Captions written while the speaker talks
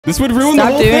This would ruin the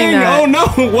whole thing. Oh no,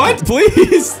 what?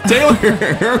 Please, Taylor,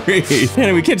 hurry.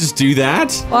 Man, we can't just do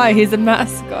that. Why? He's a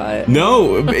mascot.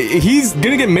 No, he's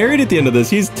gonna get married at the end of this.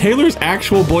 He's Taylor's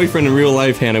actual boyfriend in real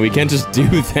life, Hannah. We can't just do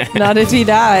that. Not if he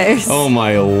dies. Oh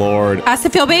my lord. Has to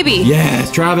feel baby.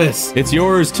 Yes, Travis. It's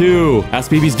yours too.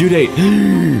 Ask BB's due date.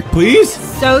 Please?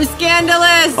 So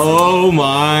scandalous. Oh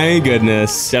my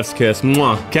goodness. Chef's kiss.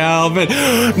 Mwah. Calvin.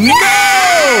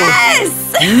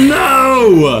 Yes!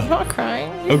 No! I'm not crying.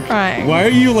 You're crying. Why are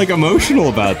you like emotional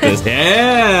about this?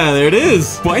 Yeah, there it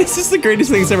is. Why is this the greatest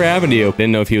thing that's ever happened to you?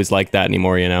 Didn't know if he was like that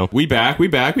anymore, you know. We back.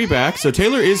 So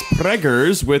Taylor is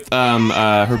preggers with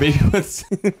her baby with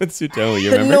Suto.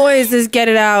 You remember? The noise is get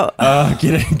it out.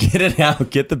 Get it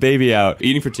out. Get the baby out.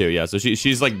 Eating for two, yeah. So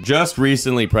she's like just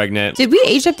recently pregnant. Did we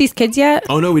age up these kids yet?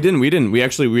 Oh no, we didn't. We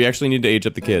actually need to age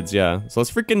up the kids, yeah. So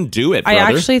let's freaking do it, brother.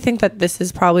 I actually think that this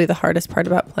is probably the hardest part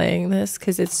about playing this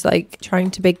because it's like trying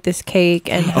to bake this cake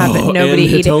and have nobody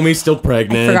eat it. Hitomi's still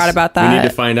pregnant. I forgot about that. We need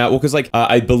to find out. Well, because like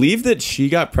I believe that she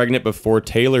got pregnant before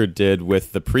Taylor did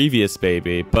with the previous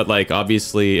baby, but like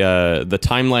obviously the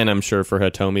timeline I'm sure for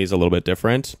Hitomi is a little bit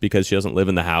different because she doesn't live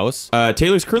in the house.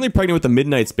 Taylor's currently pregnant with the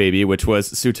Midnight's baby, which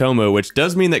was Tsutomu, which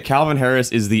does mean that Calvin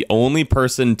Harris is the only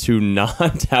person to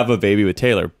not have a baby with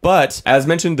Taylor. But as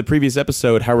mentioned in the previous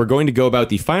episode, how we're going to go about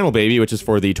the final baby, which is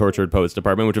for the Tortured Poets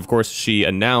department, which of course she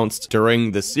announced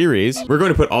during the series. We're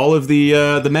going to put all of the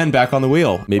men back on the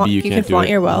wheel. Maybe you can't do it. You can flaunt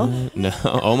your wealth. No.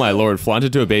 Oh my lord, flaunt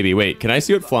it to a baby. Wait, can I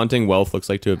see what flaunting wealth looks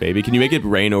like to a baby? Can you make it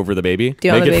rain over the baby?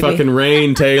 Make it fucking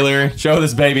rain, Taylor. Show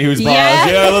this baby who's boss.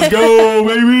 Yeah, let's go,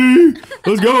 baby.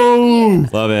 Let's go.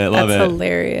 Love it. That's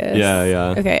hilarious.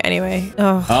 Yeah. Okay, anyway.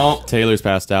 Oh, Taylor's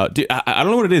passed out. Dude, I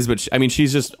don't know what it is, but I mean,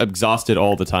 she's just exhausted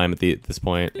all the time at this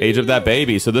point. Age of that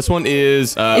baby. So this one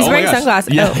is... He's wearing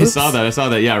sunglasses. Yeah, I saw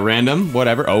that. Yeah, random,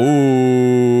 whatever.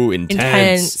 Oh,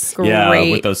 intense. Great.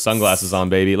 Yeah, with those sunglasses on,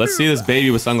 baby. Let's see this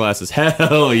baby with sunglasses.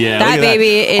 Hell yeah. That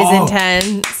baby is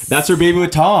intense. That's her baby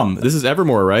with Tom. This is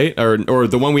Evermore, right? Or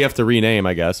the one we have to rename,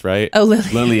 I guess, right? Oh,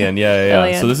 Lillian. Lillian, yeah.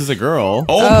 Lillian. So this is a girl.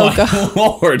 Oh my God.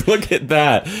 Lord, look at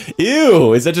that.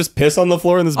 Ew, is that just piss on the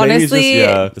floor and this baby's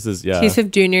just,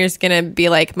 T-Swift Jr. is gonna be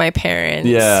like my parents.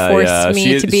 Yeah, forced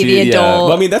me to be the adult.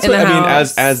 Well, I mean, that's what I mean.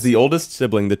 House. As the oldest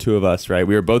sibling, the two of us, right?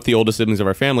 We were both the oldest siblings of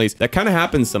our families. That kind of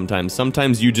happens sometimes.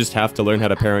 Sometimes you just have to learn how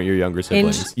to parent your younger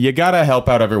siblings. You gotta help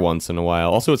out every once in a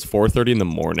while. Also, it's 4:30 in the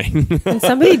morning. Can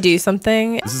somebody do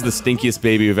something? This is the stinkiest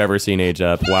baby we've ever seen age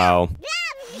up. Wow.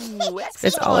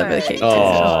 It's all over the cake.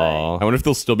 Oh, I wonder if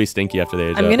they'll still be stinky after they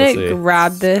age up. I'm gonna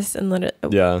grab this and let it.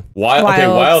 Yeah, wild. Okay,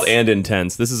 wild and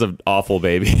intense. This is an awful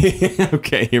baby.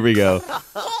 Okay, here we go.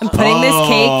 I'm putting this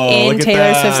cake in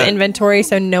Taylor Swift's inventory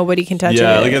so nobody can touch it.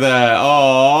 Yeah, look at that.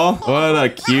 Oh, what a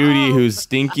cutie who's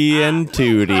stinky and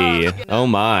tooty. Oh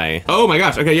my. Oh my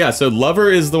gosh. Okay, yeah. So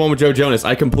Lover is the one with Joe Jonas.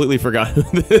 I completely forgot who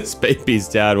this baby's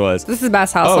dad was. This is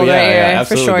best household right here,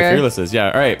 absolutely. For sure. The Fearlesses.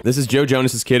 Yeah. All right. This is Joe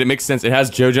Jonas's kid. It makes sense. It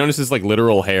has Joe Jonas's like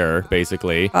literal hair,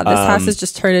 basically. This house has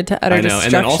just turned into utter destruction.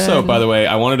 And then also, by the way,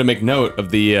 I wanted to make note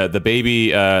of the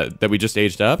baby that we just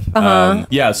aged up.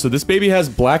 Yeah. So this baby has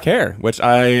black hair, which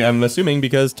I am assuming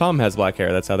because Tom has black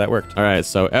hair. That's how that worked. All right.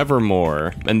 So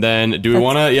Evermore, and then do we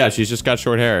want to? Yeah, she's just got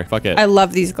short hair. Fuck it. I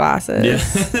love these glasses. Yeah.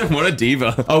 What a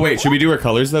diva. Oh wait, should we do her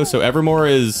colors though? So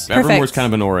Evermore's kind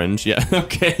of an orange. Yeah.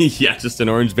 Okay. Yeah, just an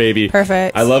orange baby.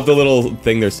 Perfect. I love the little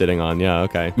thing they're sitting on. Yeah.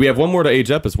 Okay. We have one more to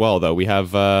age up as well, though. We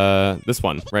have this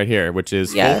one right here, which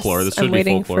is Folklore. This should be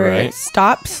Folklore, right?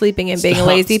 Stop sleeping and being a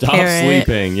lazy parent. Stop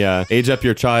sleeping. Yeah. Age up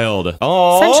your child.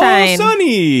 Oh, Sunshine.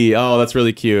 Sunny. Oh, that's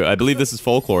really cute. I believe this is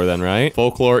Folklore then, right?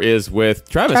 Folklore is with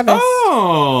Travis.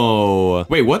 Oh.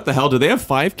 Wait, what the hell? Do they have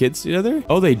 5 kids together?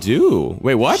 Oh, they do.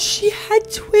 Wait, what? She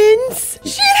had twins.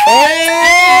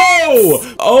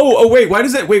 Oh, wait, why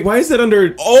is that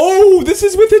under? Oh, this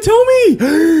is with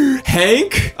Hitomi.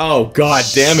 Hank? Oh, god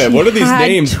damn it. What are these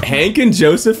names? Hank and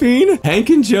Josephine? Hank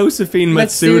and Josephine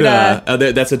Matsuda.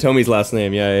 That's Hitomi's last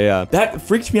name. Yeah. That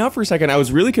freaked me out for a second. I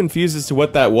was really confused as to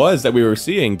what that was that we were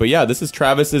seeing. But yeah, this is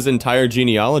Travis's entire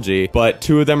genealogy. But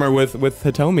 2 of them are with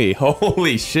Hitomi.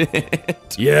 Holy shit.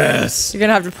 Yes. You're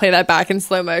gonna have to play that back in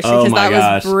slow motion because that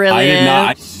was brilliant. I did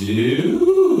not.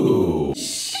 Dude.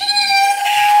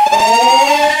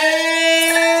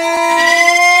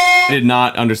 did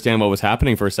not understand what was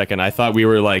happening for a second. I thought we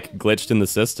were like glitched in the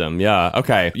system. Yeah.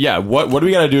 Okay. Yeah. What do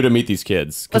we got to do to meet these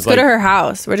kids? Let's go to her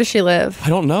house. Where does she live? I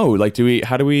don't know. Like,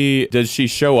 does she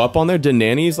show up on there? Do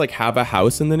nannies like have a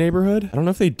house in the neighborhood? I don't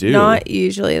know if they do. Not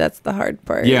usually. That's the hard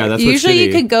part. Yeah. That's usually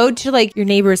you could go to like your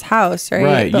neighbor's house, right?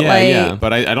 Right. But, yeah. like, yeah.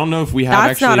 But I don't know if we have.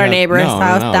 That's not our neighbor's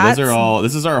house. No. Those are all.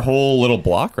 This is our whole little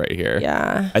block right here.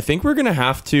 Yeah. I think we're gonna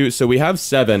have to. So we have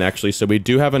 7 actually. So we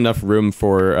do have enough room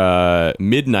for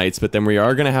midnights, but then we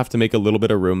are gonna have to make a little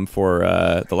bit of room for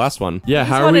the last one. Yeah.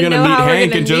 How are we gonna meet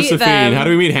Hank and Josephine? How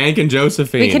do we meet Hank and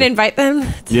Josephine? We can invite them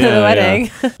to the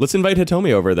wedding. Yeah. Let's invite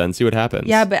Hitomi over then. See what happens.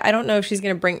 Yeah, but I don't know if she's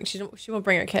gonna bring. She won't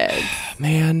bring her kids.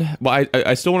 Man, well,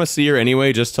 I still want to see her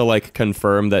anyway, just to like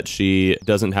confirm that she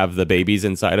doesn't have the babies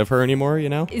inside of her anymore. You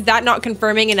know? Is that not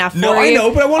confirming enough? No, I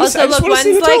know, but I want to. I just want to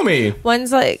see Hitomi.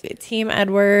 One's like Team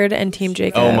Edward and Team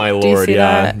Jacob. Oh my lord,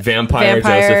 yeah. That? Vampire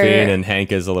Josephine, and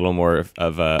Hank is a little more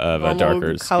of a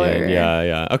darker color. Skin.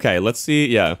 Yeah. Okay, let's see.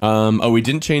 Yeah. Oh, we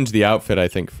didn't change the outfit. I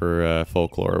think for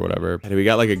folklore or whatever. We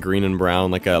got like a green and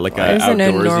brown, like a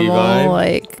outdoorsy vibe.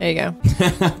 Like there you go.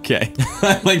 Okay.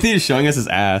 Like he's showing us his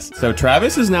ass. So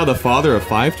Travis is now the father of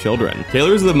 5 children.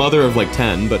 Taylor's the mother of like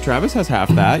 10, but Travis has half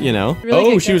that. You know.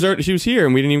 Really she was here,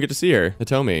 and we didn't even get to see her.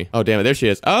 Hitomi. Oh damn it, there she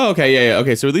is. Oh okay, yeah.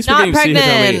 Okay, so at least we're getting to see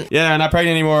Hitomi. Yeah, not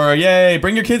pregnant anymore. Yay!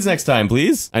 Bring your kids next time,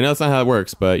 please. I know that's not how it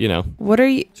works, but you know. What are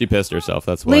you? She pissed herself.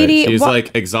 That's why. Lady, she's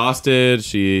like exhausted.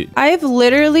 I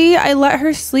let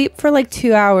her sleep for like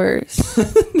 2 hours.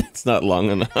 It's not long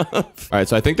enough. All right,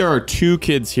 so I think there are 2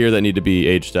 kids here that need to be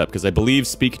aged up because I believe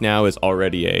Speak Now is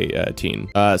already a teen.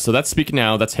 So that's Speak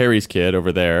Now. That's Harry's kid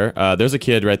over there. There's a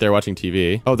kid right there watching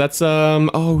TV. Oh, that's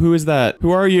oh, who is that?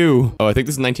 Who are you? Oh, I think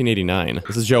this is 1989.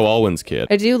 This is Joe Alwyn's kid.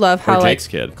 I do love how Jake's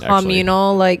kid,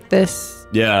 communal like this.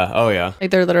 Yeah. Oh, yeah. Like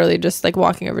they're literally just like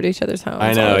walking over to each other's homes.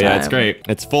 I know. Yeah, it's great.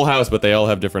 It's Full House, but they all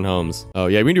have different homes. Oh,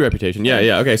 yeah. We can do Reputation.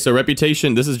 Yeah. Okay. So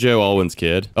Reputation. This is Joe Alwyn's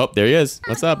kid. Oh, there he is.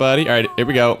 What's up, buddy? All right. Here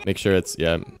we go. Make sure it's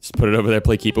just put it over there.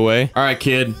 Play keep away. All right,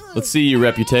 kid. Let's see you,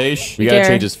 Reputation. We gotta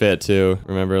change his fit too.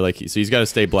 Remember, like, so he's got to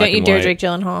stay black. Don't you dare, Jake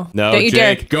Gyllenhaal. No, don't you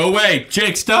Jake. Dare. Go away,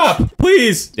 Jake. Stop,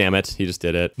 please. Damn it. He just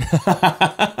did it.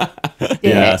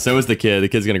 Yeah. So is the kid. The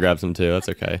kid's gonna grab some too. That's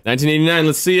okay. 1989.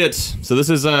 Let's see it. So this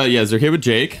is is there here with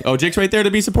Jake? Oh, Jake's right there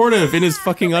to be supportive in his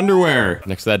fucking underwear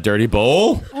next to that dirty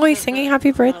bowl. Oh, he's singing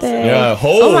happy birthday. Yeah.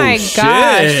 Oh my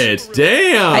gosh.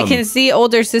 Damn. I can see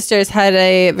older sisters had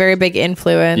a very big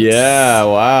influence. Yeah.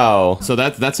 Wow. So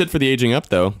that's it for the aging up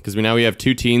though, because we have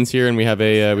 2 teens here and we have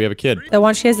a kid. So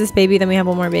once she has this baby, then we have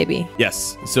one more baby.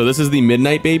 Yes. So this is the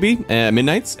Midnight baby,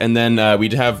 Midnights, and then we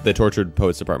have the Tortured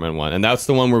Poets Department one, and that's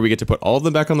the one where we get to put all of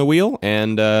them back on the wheel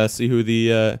and see who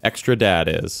the extra dad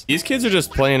is. These kids are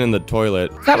just playing in the toilet.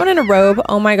 Is that one in a robe?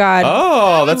 Oh my god.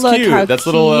 Oh, that's Look cute. That's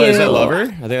cute. little. Is that Lover? I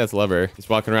think that's Lover. He's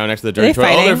walking around next to the dirty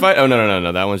toilet. Oh, they're fighting. Oh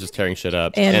no. That one's just tearing shit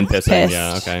up and pissing. Pissed.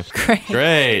 Yeah. Okay.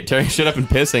 Great. Tearing shit up and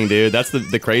pissing, dude. That's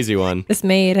the crazy one. This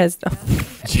maid has.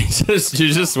 She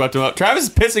just swept him up. Travis is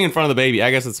pissing in front of the baby.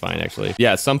 I guess it's fine actually.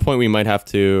 Yeah. At some point we might have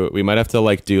to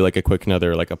like do like a quick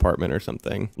another like apartment or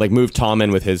something. Like move Tom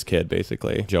in with his kid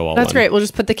basically. Joe Alwyn. That's great. We'll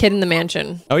just put the kid in the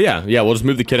mansion. Oh yeah. We'll just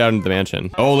move the kid out into the mansion.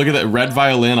 Oh, look at that red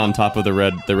violin on top of the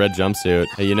red jumpsuit.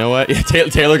 Hey, you know what? Yeah,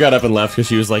 Taylor got up and left because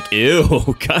she was like,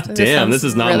 "Ew, god damn, this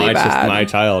is not really my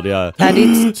child." Yeah.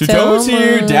 Daddy, Sutomo's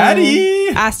here, Daddy.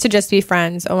 Asked to just be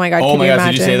friends. Oh my god. Oh my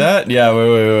god, did you say that? Yeah.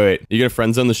 Wait. You gonna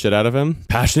friend zone the shit out of him?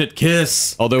 Passionate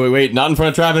kiss. Although wait, not in front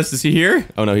of Travis. Is he here?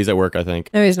 Oh no, he's at work. I think.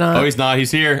 No, he's not. Oh, he's not.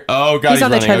 He's here. Oh god, he's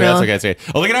on running. the treadmill. Okay, that's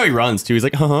okay. Oh, look at how he runs too. He's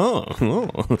like,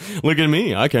 look at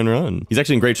me, I can run. He's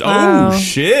actually in great shape. Wow. Oh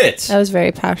shit. That was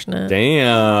very passionate.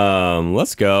 Damn.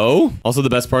 Let's go. Also, the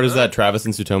best part is that Travis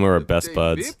and Sutomo are best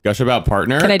buds. Gush about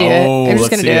partner. Can I do it? I'm just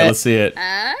gonna do it. Let's see it.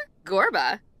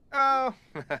 Gorba. Oh.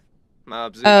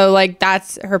 Oh, like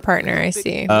that's her partner. I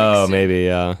see. Oh, maybe,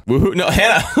 yeah. Woohoo! No,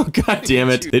 Hannah. Oh, god damn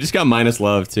it! They just got minus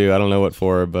love too. I don't know what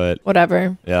for, but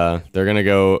whatever. Yeah, they're gonna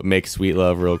go make sweet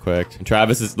love real quick. And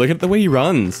Travis is look at the way he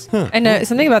runs. Huh. I know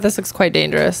something about this looks quite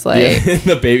dangerous. Like yeah,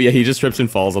 the baby. Yeah, he just trips and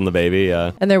falls on the baby.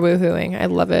 Yeah. And they're woohooing. I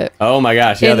love it. Oh my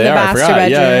gosh! Yeah, in they the are. I forgot.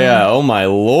 bedroom. Yeah. Oh my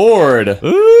lord.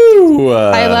 Ooh.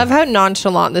 I love how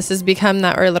nonchalant this has become.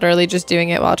 That we're literally just doing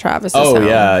it while Travis is home.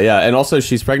 Yeah. And also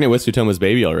she's pregnant with Sutomo's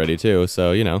baby already too. too.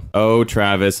 So, you know. Oh,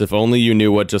 Travis, if only you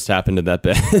knew what just happened in that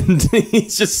bed.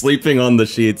 He's just sleeping on the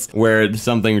sheets where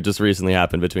something just recently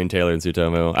happened between Taylor and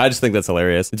Tsutomu. I just think that's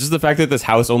hilarious. It's just the fact that this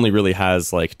house only really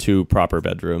has like 2 proper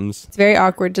bedrooms. It's very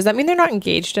awkward. Does that mean they're not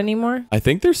engaged anymore? I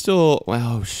think they're still,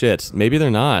 oh shit, maybe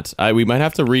they're not. We might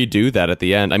have to redo that at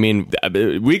the end. I mean,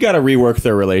 we got to rework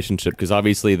their relationship because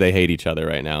obviously they hate each other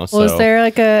right now. So. Well, is there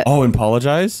like a... Oh, and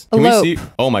apologize? Can elope. we see?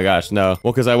 Oh my gosh, no.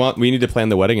 Well, because we need to plan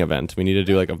the wedding event. We need to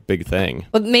do like a big thing.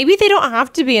 Well, maybe they don't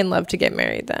have to be in love to get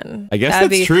married then. I guess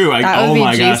that's true. Oh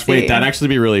my gosh, juicy. wait, that'd actually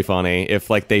be really funny if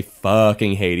like they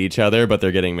fucking hate each other, but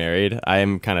they're getting married. I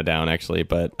am kind of down actually,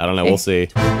 but I don't know. We'll see.